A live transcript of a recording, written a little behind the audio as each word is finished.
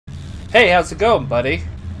Hey, how's it going, buddy?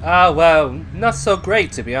 Well, not so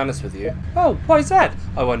great, to be honest with you. Oh, why is that,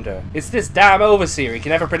 I wonder? It's this damn overseer. He can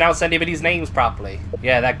never pronounce anybody's names properly.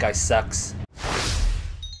 Yeah, that guy sucks.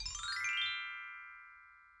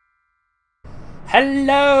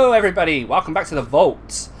 Hello, everybody. Welcome back to the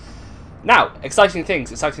vault. Now, exciting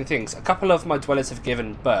things, exciting things. A couple of my dwellers have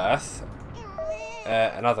given birth.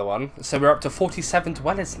 Another one. So we're up to 47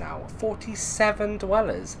 dwellers now. 47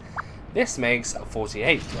 dwellers. This makes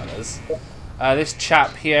 48 dwellers. This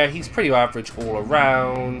chap here, he's pretty average all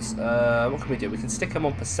around. What can we do? We can stick him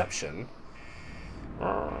on perception.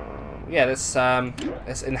 Yeah, let's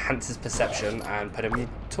enhance his perception and put him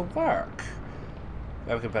to work.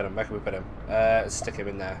 Where we can put him? Where can we put him? Let's stick him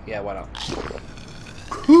in there. Yeah, why not?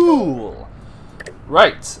 Cool!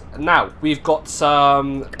 Right, now, we've got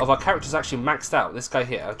some of our characters actually maxed out. This guy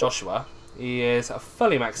here, Joshua, he is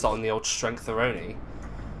fully maxed out on the old Strength Theroni.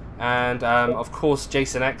 And, of course,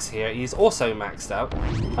 Jason X here, he's also maxed out.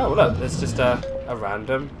 Oh, look, there's just a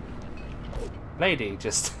random lady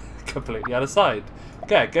just completely out of sight.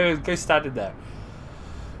 Okay, go stand in there.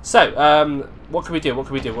 So, what can we do? What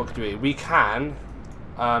can we do? What can we do? We can,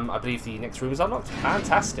 I believe the next room is unlocked.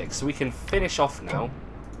 Fantastic. So we can finish off now.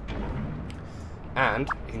 And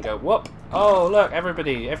we can go, whoop. Oh, look,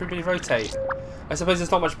 everybody rotate. I suppose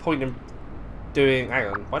there's not much point in doing, hang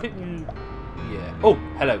on, why didn't you... Yeah. Oh,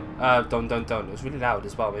 hello. Don't. It was really loud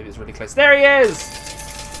as well. Maybe it's really close. There he is!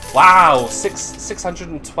 Wow,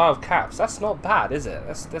 612 caps. That's not bad, is it?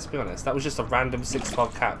 Let's be honest. That was just a random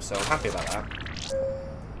 612 caps, so I'm happy about that.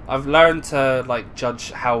 I've learned to like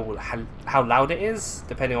judge how loud it is,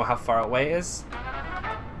 depending on how far away it is.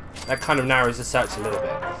 That kind of narrows the search a little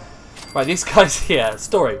bit. Right, these guys here.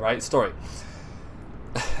 Story, right? Story.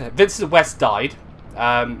 Vincent West died.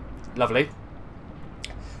 Lovely.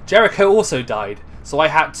 Jericho also died, so I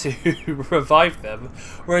had to revive them,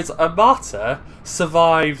 whereas Amata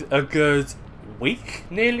survived a good week,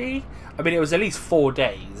 nearly. I mean, it was at least 4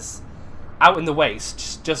 days out in the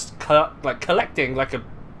waste, just collecting like a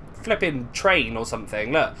flipping train or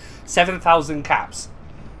something. Look, 7,000 caps.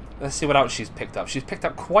 Let's see what else she's picked up. She's picked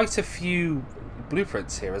up quite a few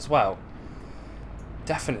blueprints here as well.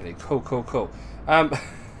 Definitely. Cool. But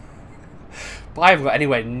I haven't got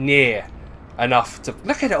anywhere near enough to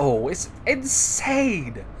look at it all. It's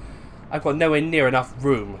insane. I've got nowhere near enough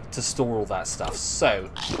room to store all that stuff, so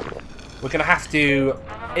we're gonna have to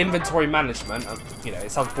inventory management. You know,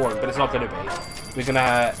 it sounds boring, but it's not gonna be. We're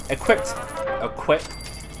gonna equip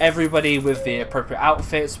everybody with the appropriate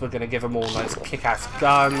outfits. We're gonna give them all nice kick-ass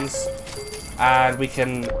guns, and we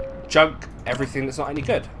can junk everything that's not any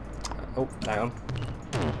good. Oh, hang on.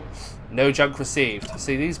 No junk received.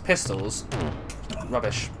 See, these pistols,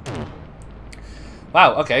 rubbish.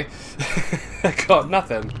 Wow, okay. I got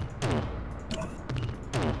nothing.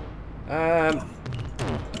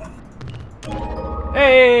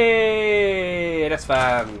 Hey, that's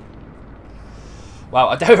fun. Wow,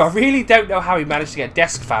 I really don't know how he managed to get a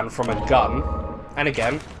desk fan from a gun. And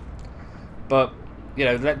again. But, you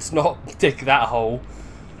know, let's not dig that hole.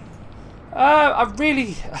 I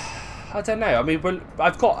don't know. I mean,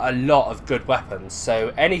 I've got a lot of good weapons,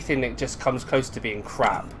 so anything that just comes close to being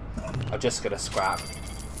crap, I'm just gonna scrap.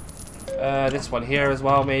 This one here as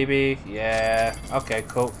well, maybe. Yeah. Okay,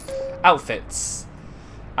 cool. Outfits.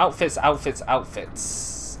 Outfits.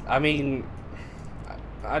 I mean,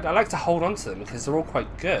 I like to hold on to them because they're all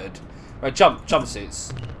quite good. Right,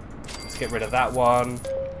 jumpsuits. Let's get rid of that one.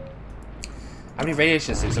 How many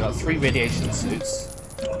radiation suits? I've got 3 radiation suits.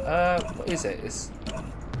 What is it?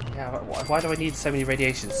 Yeah, why do I need so many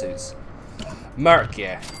radiation suits? Merc,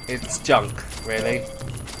 yeah. It's junk, really.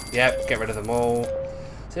 Yep, get rid of them all.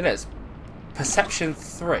 So there's Perception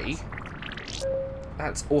 3.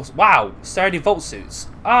 That's awesome. Wow, sturdy vault suits.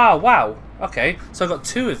 Ah, wow. Okay, so I've got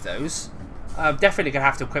 2 of those. I'm definitely going to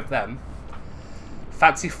have to equip them.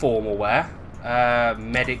 Fancy formal wear.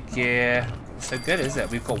 Medic gear. So good, is it?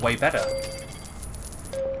 We've got way better.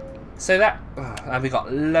 So that, and we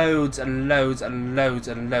got loads and loads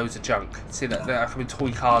of junk. See that? Look how many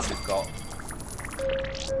toy cars we've got.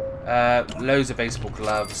 Loads of baseball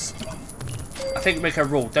gloves. I think make a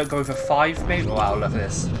rule. Don't go over 5, maybe. Wow, look at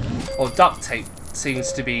this. Or duct tape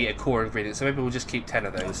seems to be a core ingredient, so maybe we'll just keep 10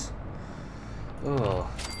 of those. Oh,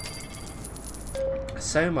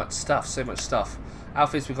 so much stuff.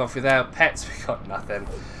 Outfits we got through there. Pets we got nothing.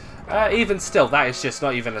 Even still, that is just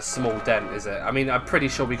not even a small dent, is it? I mean, I'm pretty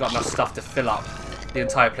sure we got enough stuff to fill up the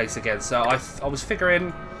entire place again. So I was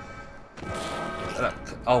figuring...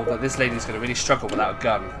 Oh, but this lady's going to really struggle without a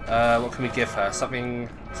gun. What can we give her? Something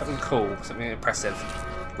cool, something impressive.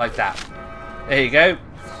 Like that. There you go.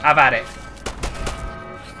 Have at it.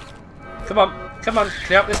 Come on. Come on.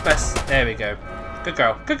 Clear up this mess. There we go. Good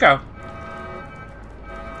girl. Good girl.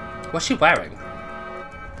 What's she wearing?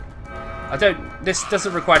 This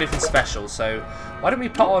doesn't require anything special, so why don't we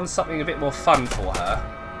put on something a bit more fun for her?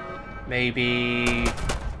 Maybe...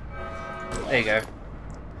 There you go.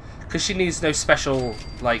 Because she needs no special,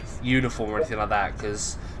 like, uniform or anything like that,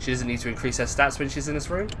 because she doesn't need to increase her stats when she's in this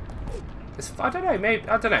room. I don't know, maybe,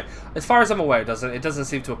 I don't know. As far as I'm aware, it doesn't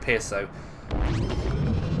seem to appear so.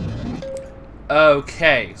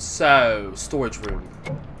 Okay, so, storage room.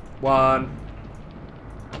 1,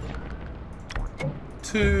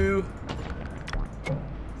 2,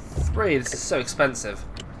 3. This is so expensive.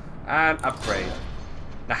 And upgrade.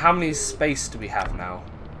 Now, how many space do we have now?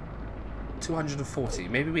 240.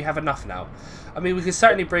 Maybe we have enough now. I mean, we can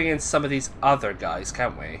certainly bring in some of these other guys,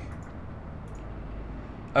 can't we?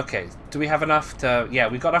 Okay, do we have enough to... Yeah,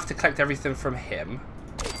 we've got enough to collect everything from him.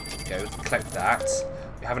 Go, collect that.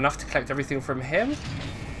 We have enough to collect everything from him?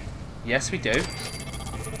 Yes, we do.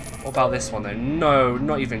 What about this one, though? No,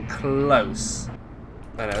 not even close.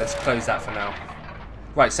 No, let's close that for now.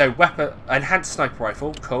 Right, so weapon... Enhanced sniper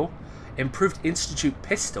rifle. Cool. Improved institute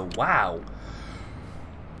pistol. Wow.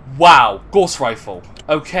 Wow, Gauss rifle.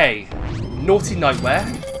 Okay. Naughty nightwear.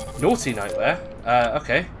 Naughty nightwear.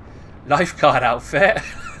 Okay. Lifeguard outfit.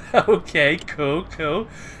 Okay, cool, cool.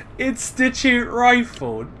 Institute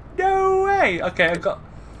rifle. No way. Okay, I got...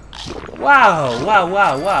 Wow, wow,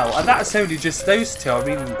 wow, wow. And that's only just those two. I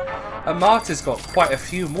mean, Amata's got quite a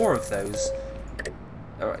few more of those.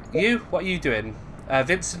 Alright, you? What are you doing?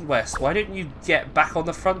 Vincent West, why don't you get back on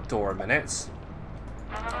the front door a minute?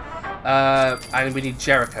 And we need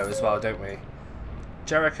Jericho as well, don't we?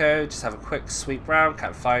 Jericho, just have a quick sweep round.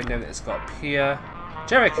 Can't find him. It's got up here.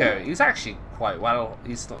 Jericho, he's actually quite well.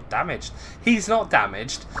 He's not damaged. He's not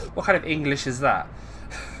damaged. What kind of English is that?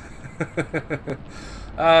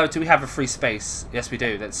 Do we have a free space? Yes, we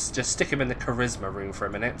do. Let's just stick him in the charisma room for a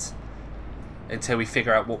minute until we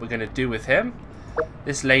figure out what we're going to do with him.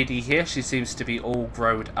 This lady here, she seems to be all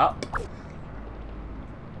grown up.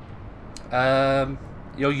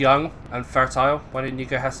 You're young and fertile. Why didn't you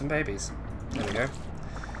go have some babies? There we go.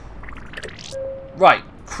 Right,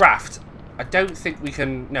 craft. I don't think we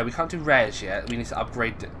can... No, we can't do rares yet. We need to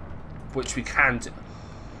upgrade it, which we can do.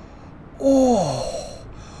 Oh!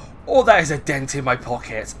 Oh, that is a dent in my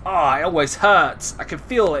pocket. Ah, it always hurts. I can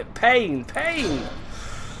feel it. Pain, pain.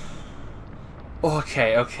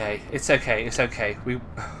 Okay, okay. It's okay, it's okay.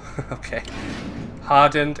 Okay.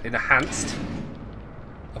 Hardened, enhanced.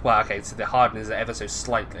 Well, okay, so the hardened is ever so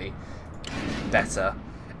slightly better.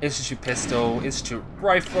 Institute pistol, institute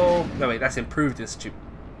rifle. No, wait, that's improved institute.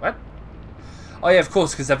 What? Oh, yeah, of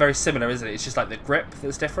course, because they're very similar, isn't it? It's just like the grip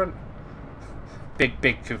that's different.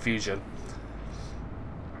 Big confusion.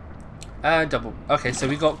 Double. Okay, so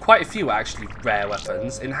we got quite a few actually rare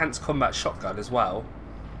weapons. Enhanced combat shotgun as well.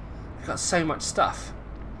 We've got so much stuff.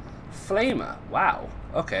 Flamer. Wow.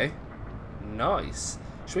 Okay. Nice.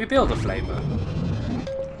 Should we build a flamer?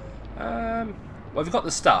 Well, we've got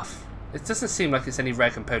the stuff. It doesn't seem like it's any rare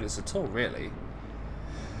components at all, really.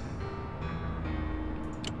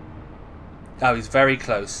 Oh, he's very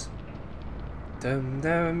close. Dum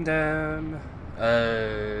dum dum.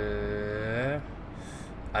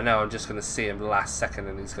 I know, I'm just going to see him last second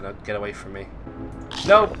and he's going to get away from me.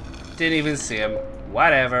 Nope. Didn't even see him.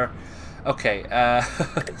 Whatever. Okay,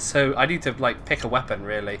 so I need to, like, pick a weapon,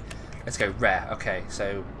 really. Let's go rare. Okay,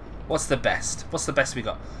 so what's the best? What's the best we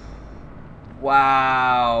got?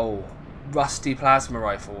 Wow. Rusty plasma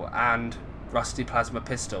rifle and rusty plasma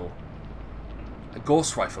pistol.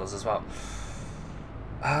 Gauss rifles as well.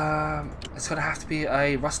 It's going to have to be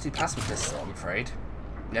a rusty plasma pistol, I'm afraid.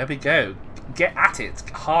 There we go. Get at it.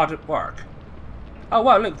 Hard at work. Oh,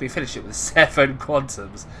 well, look, we finished it with 7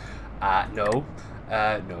 quantums. No.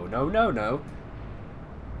 No.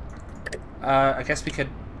 I guess we could...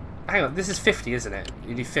 Hang on, this is 50, isn't it?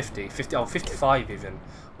 You need 50. 50. Oh, 55 even.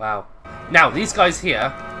 Wow. Now, these guys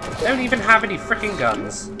here don't even have any freaking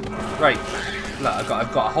guns. Right. Look,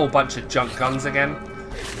 I've got a whole bunch of junk guns again.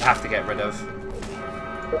 I have to get rid of.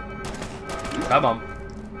 Come on.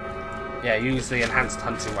 Yeah, use the enhanced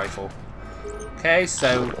hunting rifle. Okay,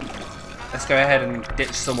 so let's go ahead and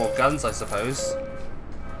ditch some more guns, I suppose.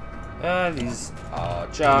 These are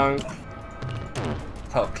junk.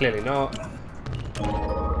 Oh, clearly not.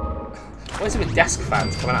 What is it with desk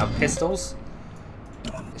fans coming out of pistols?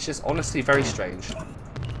 It's just honestly very strange.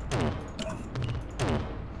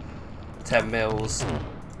 10 mils.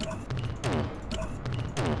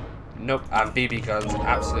 Nope, and BB guns,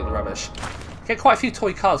 absolutely rubbish. Get quite a few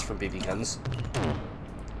toy cars from BB guns.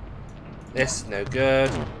 This, no good.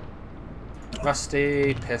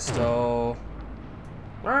 Rusty, pistol.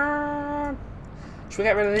 Should we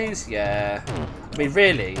get rid of these? Yeah. I mean,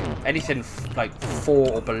 really, anything like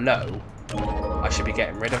 4 or below, I should be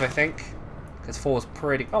getting rid of, I think. Because 4 is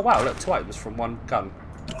pretty... Oh, wow, look, 2 items from 1 gun.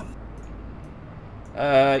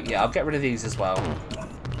 Yeah, I'll get rid of these as well.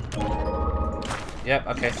 Yep,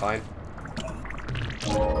 okay, fine.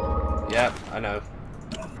 Yep, I know.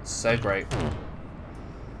 So great.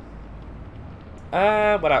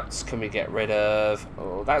 What else can we get rid of?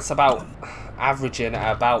 Oh, that's about averaging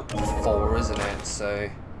at about 4, isn't it? So,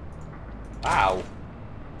 wow,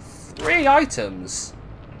 3 items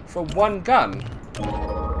from 1 gun.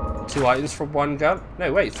 2 items from 1 gun.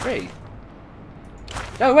 No, wait, 3.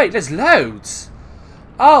 No, wait, there's loads.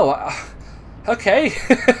 Oh, okay.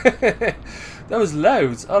 There was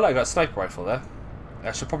loads. Oh, look, I got a sniper rifle there.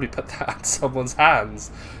 I should probably put that in someone's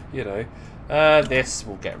hands, you know. This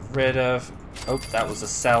we'll get rid of. Oh, that was a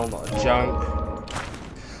cell, not a junk.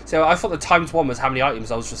 So I thought the ×1 was how many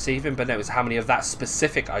items I was receiving, but no, it's how many of that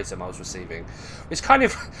specific item I was receiving. Which kind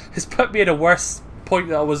of has put me in a worse point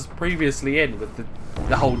that I was previously in with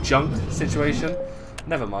the whole junk situation.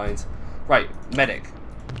 Never mind. Right, medic.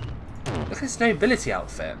 Look at this nobility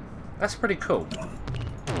outfit. That's pretty cool.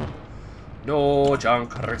 No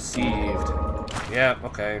junk received. Yeah,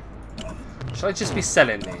 okay. Should I just be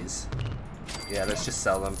selling these? Yeah, let's just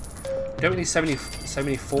sell them. We don't need so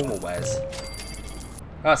many formal wears.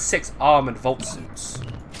 6 armored vault suits.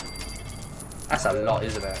 That's a lot,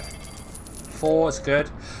 isn't it? 4 is good.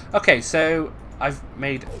 Okay, so I've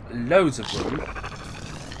made loads of room.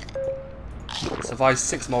 Survived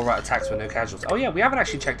 6 more right attacks with no casualties. Oh yeah, we haven't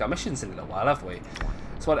actually checked our missions in a little while, have we?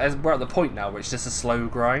 So we're at the point now where it's just a slow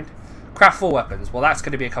grind. Craft 4 weapons. Well, that's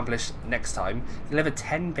going to be accomplished next time. Deliver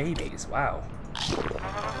 10 babies. Wow.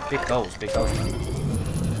 Big goals, big goals.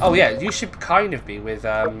 Oh yeah, you should kind of be with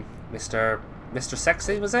Mr.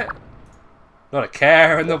 Sexy, was it? Not a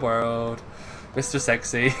care in the world. Mr.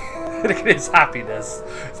 Sexy. Look at his happiness.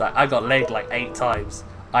 It's like, I got laid like 8 times.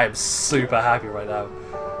 I am super happy right now.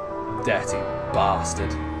 Dirty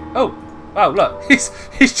bastard. Oh, wow, look.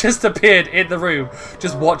 He's just appeared in the room,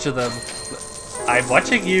 just watching them. I'm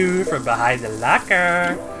watching you from behind the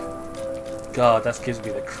locker. God, that gives me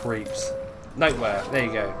the creeps. Nightwear, there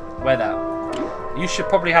you go. Wear that. You should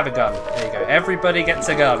probably have a gun. There you go. Everybody gets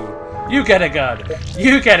a gun. You get a gun.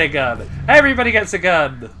 You get a gun. Everybody gets a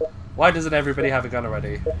gun. Why doesn't everybody have a gun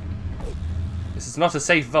already? This is not a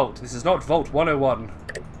safe vault. This is not Vault 101.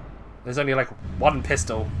 There's only like 1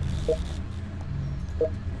 pistol.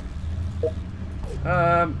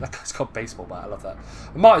 That guy's got a baseball bat. I love that.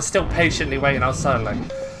 Martin's still patiently waiting outside like,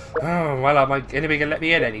 oh, well, am I anybody gonna let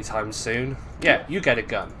me in anytime soon? Yeah, you get a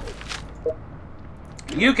gun.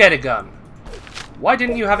 You get a gun. Why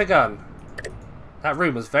didn't you have a gun? That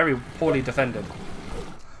room was very poorly defended.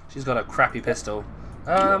 She's got a crappy pistol.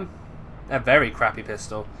 A very crappy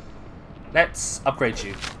pistol. Let's upgrade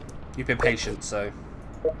you. You've been patient, so.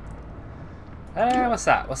 What's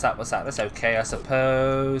that? What's that? What's that? That's okay, I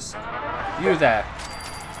suppose. You there.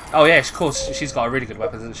 Oh yeah, of course, she's got a really good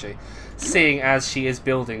weapon, isn't she? Seeing as she is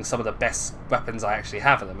building some of the best weapons I actually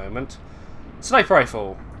have at the moment. Sniper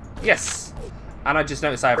rifle. Yes. And I just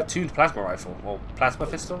noticed I have a tuned plasma rifle. Or plasma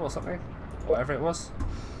pistol or something. Whatever it was.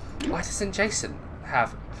 Why doesn't Jason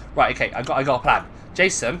have... Right, okay, I got a plan.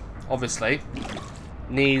 Jason, obviously,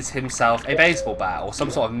 needs himself a baseball bat or some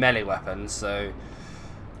sort of melee weapon, so...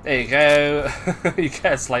 There you go. You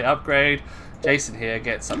get a slight upgrade. Jason here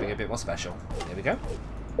gets something a bit more special. There we go.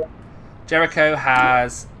 Jericho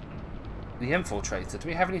has the Infiltrator. Do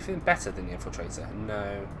we have anything better than the Infiltrator?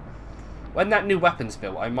 No. When that new weapon's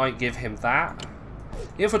built, I might give him that.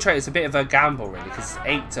 The Infiltrator is a bit of a gamble, really, because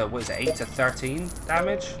 8 to, what is it, 8 to 13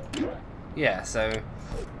 damage? Yeah, so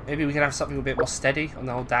maybe we can have something a bit more steady on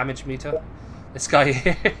the whole damage meter. This guy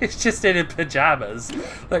here is just in pajamas.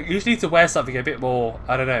 Like, you just need to wear something a bit more,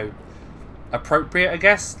 I don't know, appropriate, I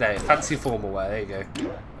guess. There, fancy formal wear. There you go.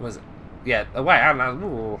 What was it? Yeah. Oh wait,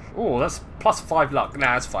 oh, that's +5 luck.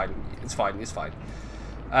 Nah, it's fine. It's fine. It's fine.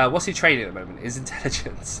 What's he trading at the moment? His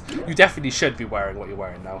intelligence. You definitely should be wearing what you're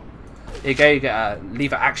wearing now. There you go. You get a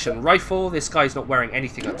lever action rifle. This guy's not wearing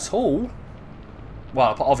anything at all.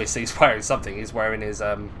 Well, obviously he's wearing something. He's wearing his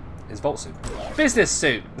vault suit. Business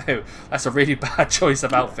suit. No, that's a really bad choice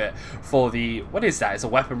of outfit for the... What is that? It's a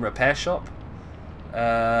weapon repair shop.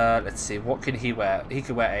 Let's see. What can he wear? He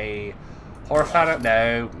could wear a horror fan.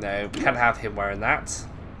 No, we can't have him wearing that.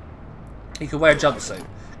 He could wear a jumpsuit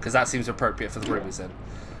because that seems appropriate for the room he's in.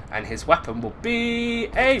 And his weapon will be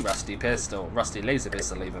a rusty pistol, rusty laser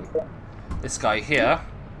pistol even. This guy here,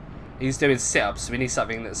 he's doing sit-ups, so we need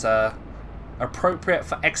something that's appropriate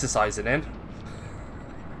for exercising in.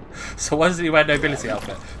 So why doesn't he wear nobility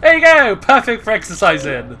outfit? There you go! Perfect for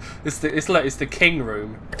exercising! It's the king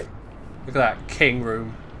room. Look at that, king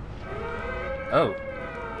room. Oh.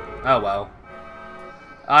 Oh well.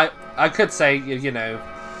 I could say, you know,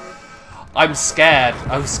 I'm scared.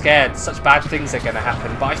 I'm scared. Such bad things are going to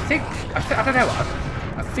happen. But I don't know.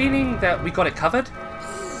 I'm feeling that we got it covered.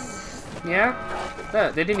 Yeah?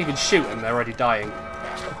 Look, they didn't even shoot and they're already dying.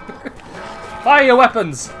 Fire your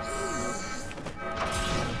weapons!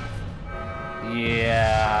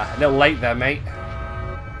 Yeah. A little late there, mate.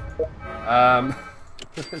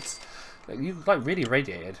 You like really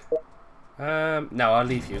radiated. No, I'll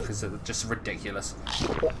leave you because it's just ridiculous.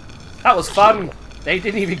 That was fun! They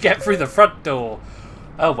didn't even get through the front door.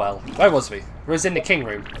 Oh well. Where was we? We was in the king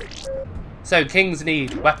room. So, kings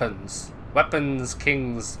need weapons. Weapons,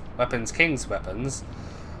 kings, weapons.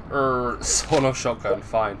 Sawn-off shotgun.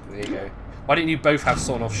 Fine. There you go. Why didn't you both have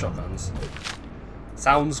sawn-off shotguns?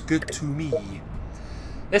 Sounds good to me.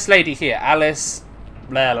 This lady here, Alice,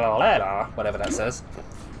 blah, blah, blah, blah, whatever that says.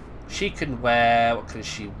 She can wear... What can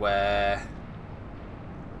she wear?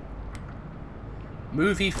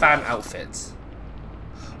 Movie fan outfits.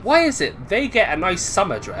 Why is it they get a nice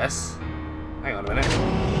summer dress? Hang on a minute.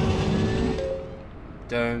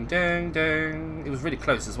 Dun, dun, dun. It was really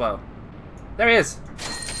close as well. There he is.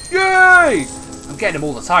 Yay! I'm getting him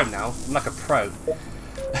all the time now. I'm like a pro.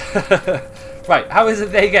 Right, how is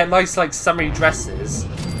it they get nice, like, summery dresses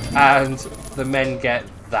and the men get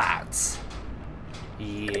that?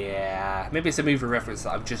 Yeah. Maybe it's a movie reference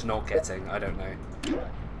that I'm just not getting. I don't know.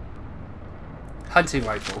 Hunting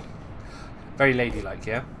rifle. Very ladylike,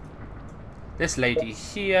 yeah? This lady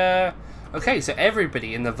here... Okay, so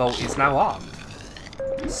everybody in the vault is now armed.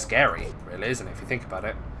 Scary, really, isn't it, if you think about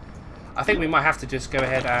it? I think we might have to just go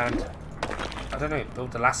ahead and... I don't know,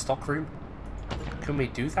 build the last stock room? Can we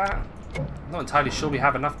do that? I'm not entirely sure we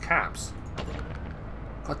have enough caps.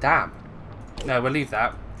 God damn. No, we'll leave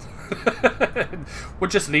that. We'll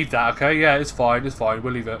just leave that, okay? Yeah, it's fine,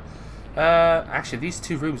 we'll leave it. Actually, these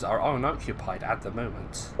two rooms are unoccupied at the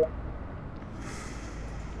moment.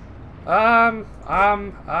 Oh,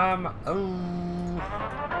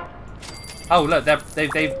 look, they've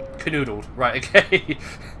canoodled. Right, okay.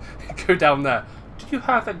 Go down there. Do you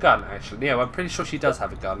have a gun, actually? Yeah, I'm pretty sure she does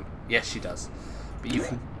have a gun. Yes, she does. But you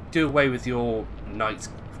can do away with your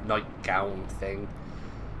nightgown thing.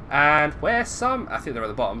 And wear some. I think they're at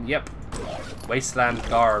the bottom. Yep. Wasteland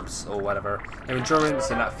garbs or whatever. Their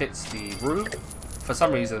endurance, and that fits the room. For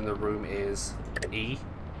some reason, the room is E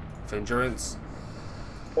for endurance.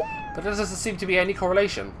 But there doesn't seem to be any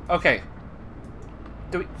correlation. Okay.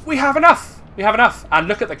 We have enough! We have enough! And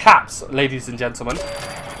look at the caps, ladies and gentlemen.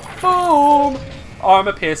 Boom!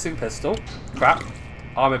 Armor piercing pistol. Crap.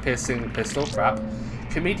 Armor piercing pistol. Crap.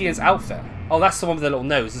 Comedian's outfit. Oh, that's the one with the little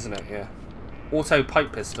nose, isn't it? Yeah. Auto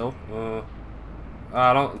pipe pistol. I'm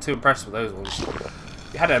not too impressed with those ones.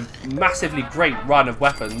 We had a massively great run of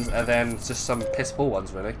weapons, and then just some piss poor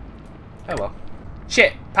ones, really. Oh well.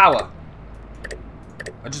 Shit! Power!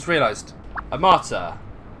 I just realised. A martyr.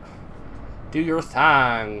 Do your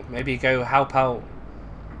thing. Maybe go help out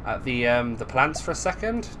at the plants for a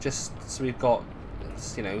second. Just so we've got,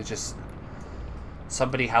 you know, just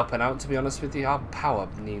somebody helping out, to be honest with you. Our power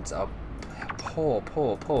needs are poor.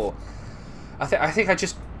 I think I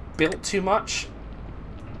just built too much.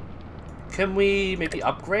 Can we maybe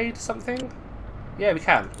upgrade something? Yeah, we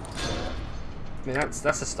can. I mean, that's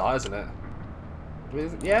a start, isn't it?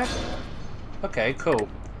 Yeah? Okay, cool.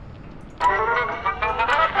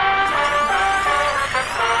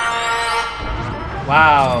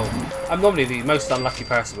 Wow. I'm normally the most unlucky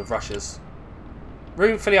person with rushes.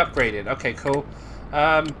 Room fully upgraded. Okay, cool.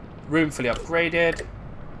 Room fully upgraded.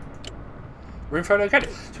 Room fully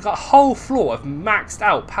upgraded. So we've got a whole floor of maxed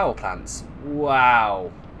out power plants.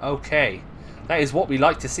 Wow. Okay. That is what we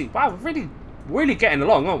like to see. Wow, we're really getting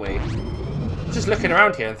along, aren't we? Just looking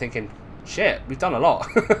around here and thinking, shit, we've done a lot.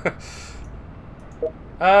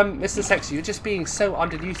 Mr. Sexy, you're just being so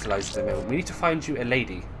underutilized at the moment. We need to find you a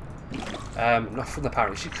lady. Not from the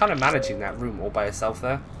power. She's kind of managing that room all by herself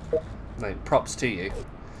there. No, props to you.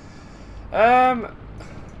 So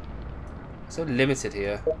limited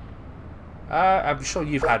here. I'm sure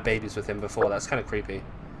you've had babies with him before. That's kind of creepy.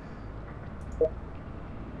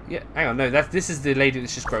 Yeah, hang on. No, this is the lady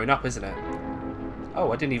that's just growing up, isn't it?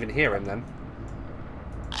 Oh, I didn't even hear him then.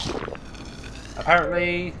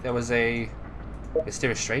 Apparently, there was a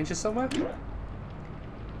mysterious stranger somewhere.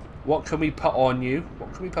 What can we put on you?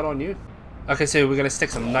 What can we put on you? Okay, so we're going to stick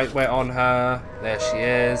some nightwear on her. There she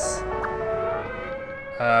is.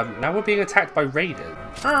 Now we're being attacked by raiders.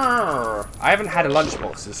 I haven't had a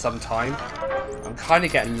lunchbox in some time. I'm kind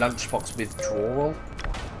of getting lunchbox withdrawal.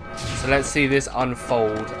 So let's see this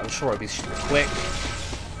unfold. I'm sure it'll be quick.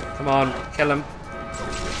 Come on, kill him.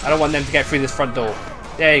 I don't want them to get through this front door.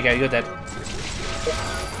 There you go, you're dead.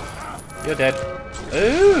 You're dead.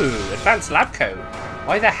 Ooh, advanced lab coat.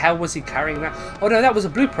 Why the hell was he carrying that? Oh no, that was a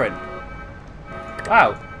blueprint.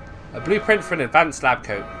 Wow. A blueprint for an advanced lab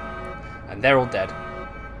coat. And they're all dead.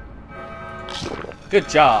 Good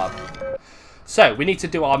job. So, we need to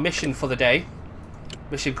do our mission for the day.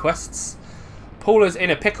 Mission quests. Paula's in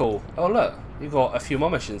a pickle. Oh look, you've got a few more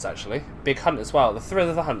missions actually. Big hunt as well. The thrill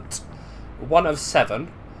of the hunt. 1 of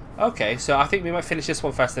 7. Okay, so I think we might finish this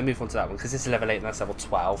one first, then move on to that one, because this is level 8 and that's level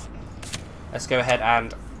 12. Let's go ahead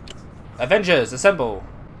and... Avengers, assemble!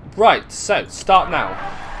 Right, so, start now.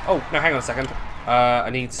 Oh, no, hang on a second. I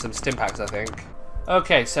need some stim packs, I think.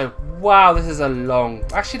 Okay, so, wow, this is a long...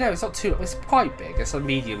 Actually, no, it's not too... It's quite big. It's a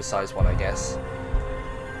medium-sized one, I guess.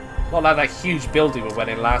 Not like that huge building we went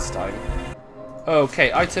in last time.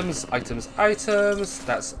 Okay, items, items, items.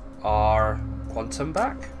 That's our quantum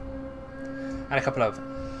back. And a couple of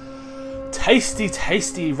tasty,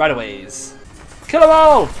 tasty runaways. Kill them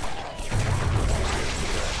all!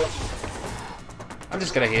 I'm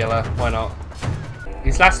just going to heal her. Why not?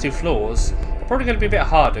 These last 2 floors are probably going to be a bit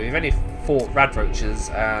harder. We've only fought radroaches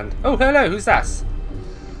and... Oh, hello, who's that?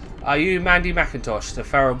 Are you Mandy McIntosh? The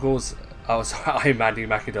feral ghouls... Oh, sorry, I'm Mandy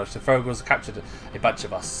McIntosh. The feral ghouls captured a bunch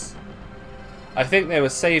of us. I think they were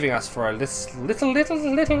saving us for a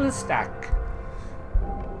little stack.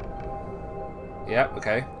 Yep,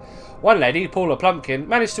 okay. One lady, Paula Plumpkin,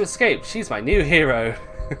 managed to escape. She's my new hero.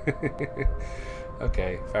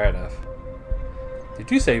 Okay, fair enough. Did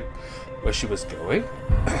you say where she was going?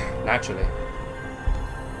 Naturally.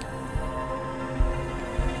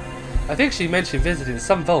 I think she mentioned visiting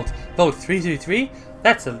some vault. Vault 323?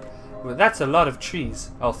 That's a lot of trees.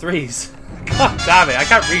 Oh, threes. God damn it, I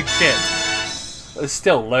can't read shit. There's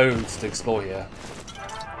still loads to explore here.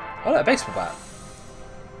 Oh, look, a baseball bat.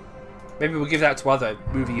 Maybe we'll give that to other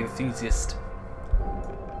movie enthusiasts.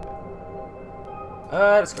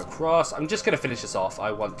 Let's go across. I'm just going to finish this off.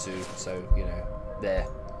 I want to, so, you know, there.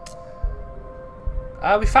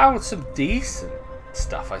 We found some decent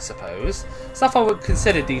stuff, I suppose. Stuff I would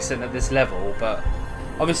consider decent at this level, but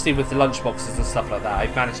obviously with the lunchboxes and stuff like that,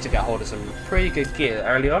 I managed to get hold of some pretty good gear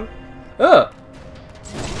early on. Ugh!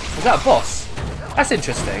 Was that a boss? That's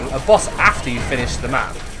interesting. A boss after you finish the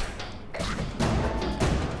map.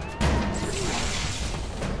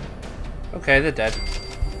 Okay, they're dead.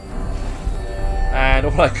 And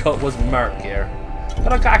all I got was Merc here.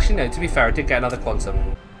 But I got, actually, no, to be fair, I did get another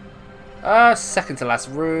quantum. Second to last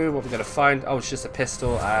room. What we're going to find? Oh, it's just a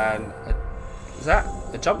pistol and... Is that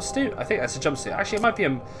a jumpsuit? I think that's a jumpsuit. Actually, it might be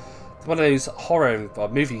one of those horror or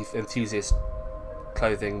movie enthusiast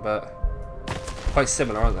clothing, but quite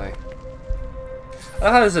similar, aren't they? I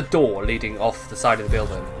love how there's a door leading off the side of the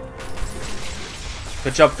building.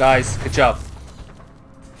 Good job, guys. Good job.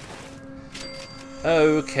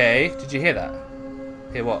 Okay. Did you hear that?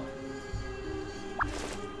 Hear what?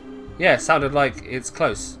 Yeah, it sounded like it's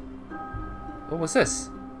close. What was this?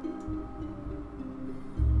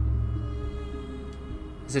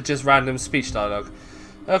 Is it just random speech dialogue?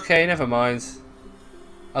 Okay, never mind.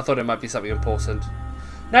 I thought it might be something important.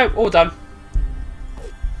 No, all done.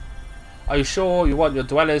 Are you sure you want your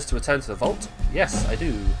dwellers to return to the vault? Yes, I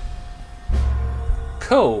do.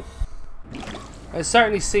 Cool. It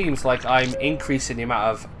certainly seems like I'm increasing the amount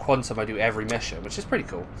of quantum I do every mission, which is pretty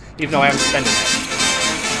cool. Even though I am spending it.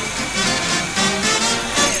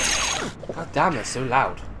 God damn, it's so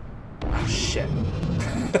loud. Oh, shit.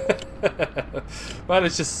 Well,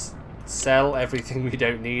 let's just sell everything we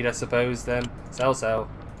don't need, I suppose, then. Sell, sell.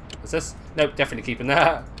 What's this? Nope, definitely keeping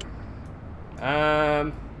that.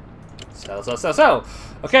 Sell, sell, sell, sell!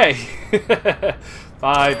 Okay!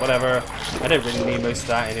 Fine, whatever. I don't really need most of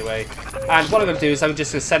that anyway. And what I'm going to do is I'm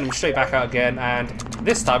just going to send them straight back out again, and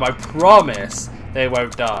this time I promise they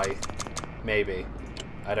won't die. Maybe.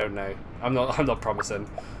 I don't know. I'm not promising.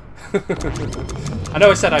 I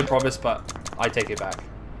know I said I promised, but I take it back.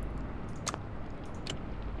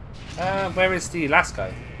 Where is the last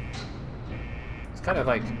guy? It's kind of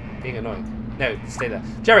like being annoying. No, stay there.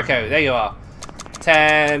 Jericho, there you are.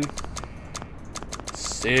 10.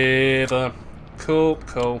 7. Cool,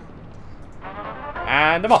 cool.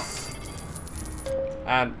 And I'm off.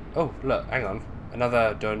 And, oh, look, hang on.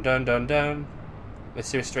 Another dun dun dun dun.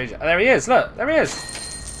 Mysterious stranger. Oh, there he is, look, there he is.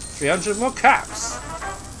 300 more caps.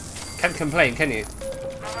 Can't complain, can you?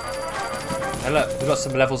 And look, we've got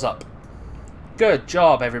some levels up. Good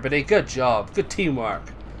job, everybody. Good job. Good teamwork.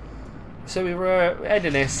 So we were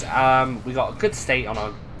ending this. We got a good state on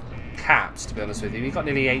our caps, to be honest with you. We got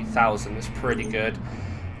nearly 8,000. It's pretty good.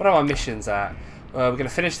 What are our missions at? We're going to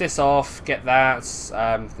finish this off, get that,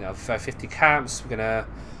 you know, for 50 caps. We're going to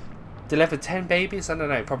deliver 10 babies? I don't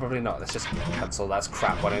know, probably not. Let's just cancel. That's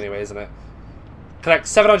crap one anyway, isn't it? Collect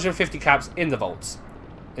 750 caps in the vaults.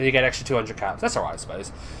 And you get extra 200 caps. That's alright, I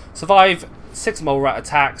suppose. Survive 6 mole rat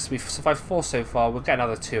attacks. We've survived 4 so far. We'll get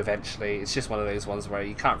another 2 eventually. It's just one of those ones where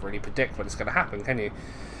you can't really predict when it's going to happen, can you?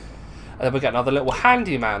 And then we'll get another little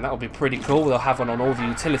handyman. That'll be pretty cool. We'll have one on all the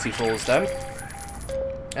utility floors then.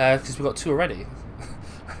 Because we've got 2 already.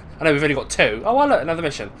 I know we've only got 2. Oh, well, look, another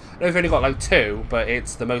mission. I know we've only got like 2, but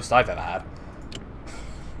it's the most I've ever had.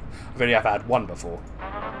 I've only ever had 1 before.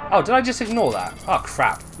 Oh, did I just ignore that? Oh,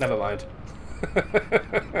 crap. Never mind.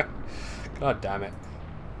 God damn it.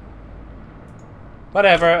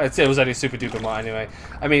 Whatever. It was only super duper mod anyway.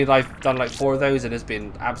 I mean, I've done like 4 of those and there's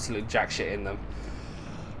been absolute jack shit in them.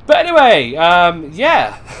 But anyway,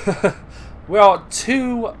 yeah. We are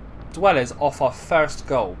 2 dwellers off our first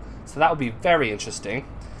goal. So that will be very interesting.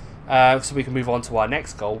 So we can move on to our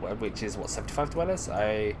next goal, which is, what, 75 dwellers?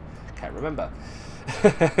 I can't remember.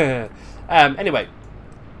 Anyway,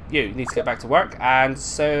 you need to get back to work, and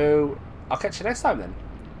so I'll catch you next time then.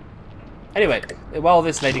 Anyway, while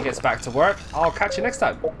this lady gets back to work, I'll catch you next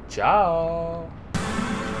time. Ciao!